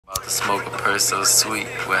Smoke a purse so sweet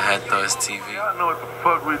with HighThoughtsTV. Y'all know what the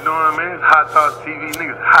fuck we doing, man. It's HighThoughtsTV.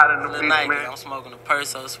 Niggas hot in the bitch, man. I'm smoking a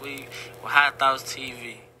purse so sweet with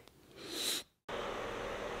HighThoughtsTV.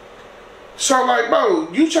 So, like,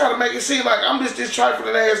 bro, you try to make it seem like I'm just this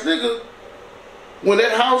trifling ass nigga. When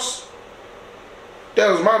that house, that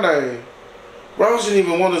was my name. Rose didn't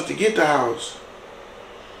even want us to get the house.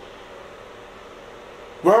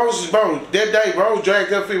 Rose, bro, that day, Rose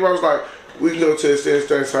dragged her feet. Rose like, we can go to the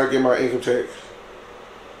state so I get my income tax.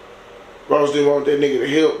 Rose didn't want that nigga to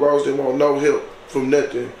help. Rose didn't want no help from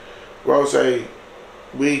nothing. Rose say,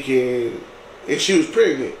 we can, and she was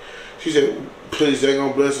pregnant. She said, please, they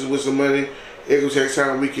gonna bless us with some money. Income tax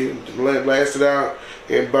time, we can last it out.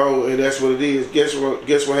 And bro, and that's what it is. Guess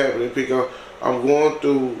what happened, Pico? I'm going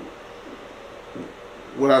through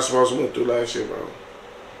what I supposed to went through last year, bro.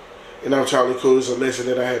 And I'm totally cool. It's a lesson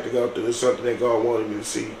that I had to go through. It's something that God wanted me to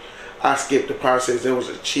see. I skipped the process. There was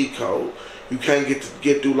a cheat code. You can't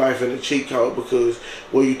get through life in a cheat code because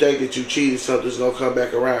when you think that you cheated, something's gonna come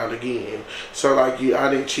back around again. So like I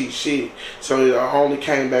didn't cheat shit. So it only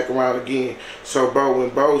came back around again. So bro, when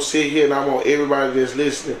bro sit here, and I want everybody that's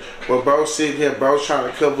listening, when bro sitting here, bro's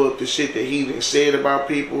trying to cover up the shit that he done said about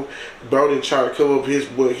people. Bro didn't try to cover up his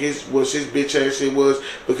bitch ass shit was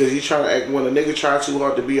because he trying to act. When a nigga try too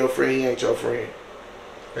hard to be your friend, he ain't your friend.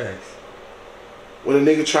 Thanks. When a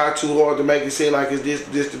nigga try too hard to make it seem like it's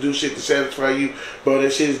this to do shit to satisfy you, bro,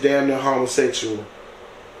 that shit is damn near homosexual.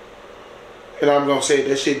 And I'm gonna say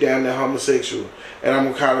that shit damn near homosexual. And I'm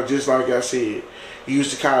gonna call it just like I said. You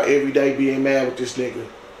used to call every day being mad with this nigga.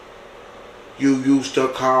 You used to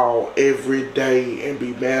call every day and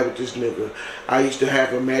be mad with this nigga. I used to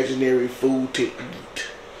have imaginary food to eat.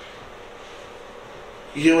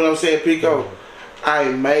 You hear what I'm saying, Pico? I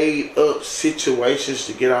made up situations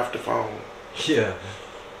to get off the phone. Yeah.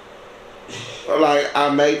 Like,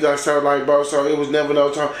 I made that sound like, bro, so it was never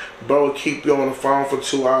no time. Bro would keep you on the phone for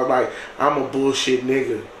 2 hours. Like, I'm a bullshit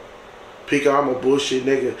nigga. Pico, I'm a bullshit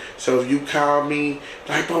nigga. So if you call me,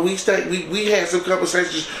 like, bro, we had some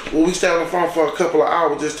conversations where we stayed on the phone for a couple of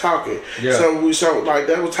hours just talking. Yeah. So like,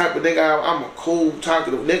 that was type of nigga, I'm a cool,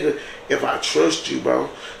 talkative nigga if I trust you, bro.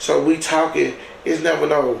 So we talking, it's never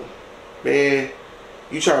no, man.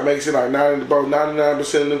 You try to make it seem like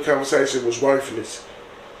 99% of the conversation was worthless.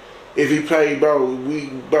 If he played, bro,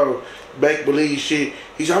 make believe shit.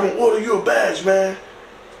 He said, I'm gonna order you a badge, man.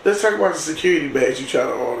 Let's talk about the security badge you try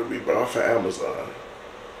to order me, bro, for Amazon.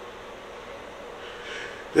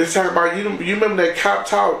 Let's talk about, you remember that cop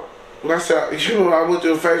talk? When I said, I went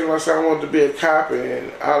to a face when I said I wanted to be a cop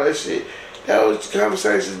and all that shit. That was the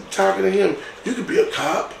conversation talking to him. You could be a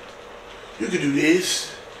cop. You could do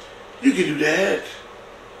this. You could do that.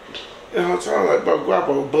 You know what I'm talking like, bro,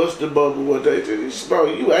 Guapo bust the bubble one day.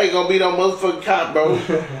 Bro, you ain't gonna be no motherfucking cop, bro.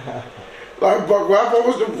 Like, bro,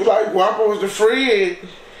 Guapo was the friend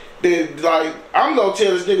that, like, I'm gonna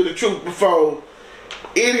tell this nigga the truth before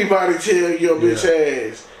anybody tell your bitch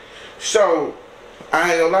ass. So,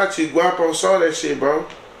 I ain't gonna lie to you, Guapo saw that shit, bro.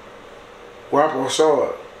 Guapo saw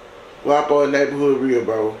it. Guapo and Neighborhood Real,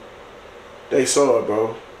 bro. They saw it,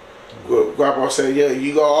 bro. Guapo said, yeah,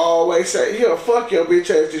 you gonna always say, yeah, fuck your bitch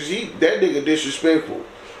ass, cause that nigga disrespectful.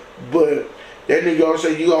 But that nigga gonna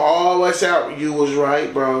say, you gonna always say, you was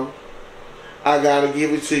right, bro. I gotta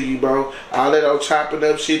give it to you, bro. All that old chopping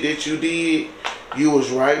up shit that you did, you was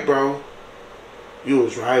right, bro. You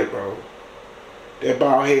was right, bro. That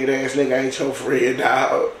bald head ass nigga ain't your friend,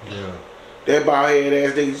 dog. Yeah. That bald head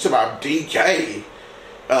ass nigga, you talking about DK,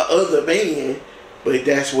 other man. But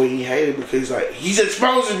that's what he hated because he's like, he's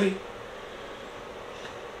exposing me.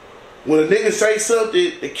 When a nigga say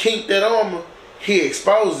something to kink that armor, he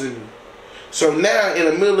exposing me. So now in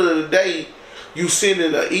the middle of the day, you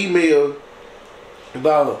sending an email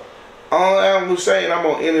about, all I'm saying, I'm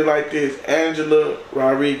gonna end it like this. Angela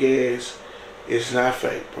Rodriguez is not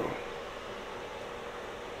fake, bro.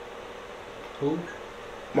 Who?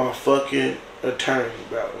 My fucking attorney,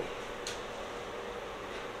 bro.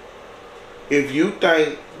 If you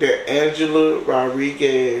think that Angela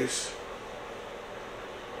Rodriguez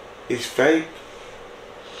is fake,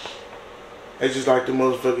 it's just like the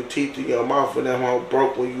motherfucking teeth in your mouth and them all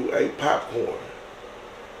broke when you ate popcorn.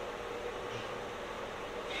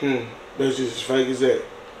 That's just as fake as that.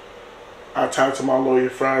 I talked to my lawyer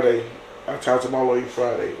Friday.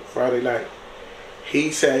 Friday night.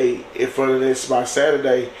 He say in front of this by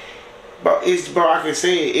Saturday, but I can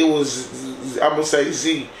say it was, I'm gonna say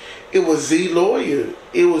Z. It was Z lawyer.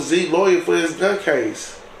 It was Z lawyer for his gun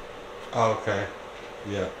case. Oh, okay.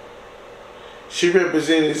 Yeah. She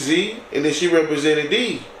represented Z and then she represented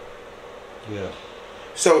D. Yeah.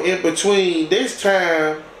 So in between this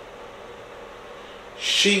time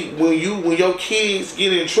when your kids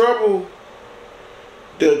get in trouble,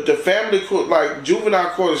 the family court, like juvenile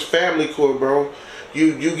court is family court, bro.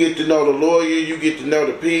 You get to know the lawyer, you get to know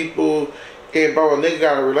the people, and bro, a nigga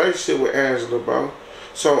got a relationship with Angela, bro.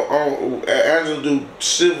 So Angela do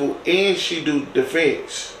civil and she do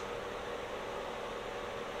defense.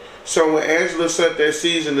 So when Angela sent that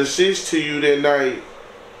cease and desist to you that night,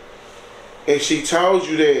 and she told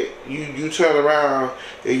you that you turn around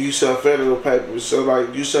and you sell federal papers, so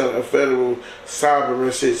like you sell a federal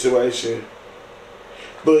sovereign situation.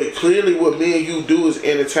 But clearly, what me and you do is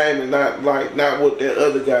entertainment, not what that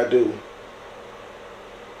other guy do.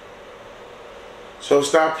 So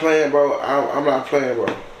stop playing, bro. I'm not playing,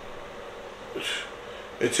 bro.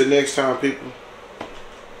 Until next time, people.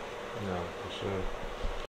 No, for sure.